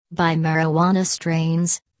Buy marijuana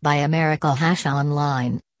strains, buy America hash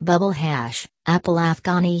online, bubble hash, apple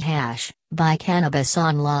Afghani hash, buy cannabis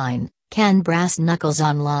online, can brass knuckles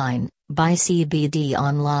online, buy CBD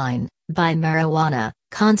online, buy marijuana,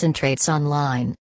 concentrates online.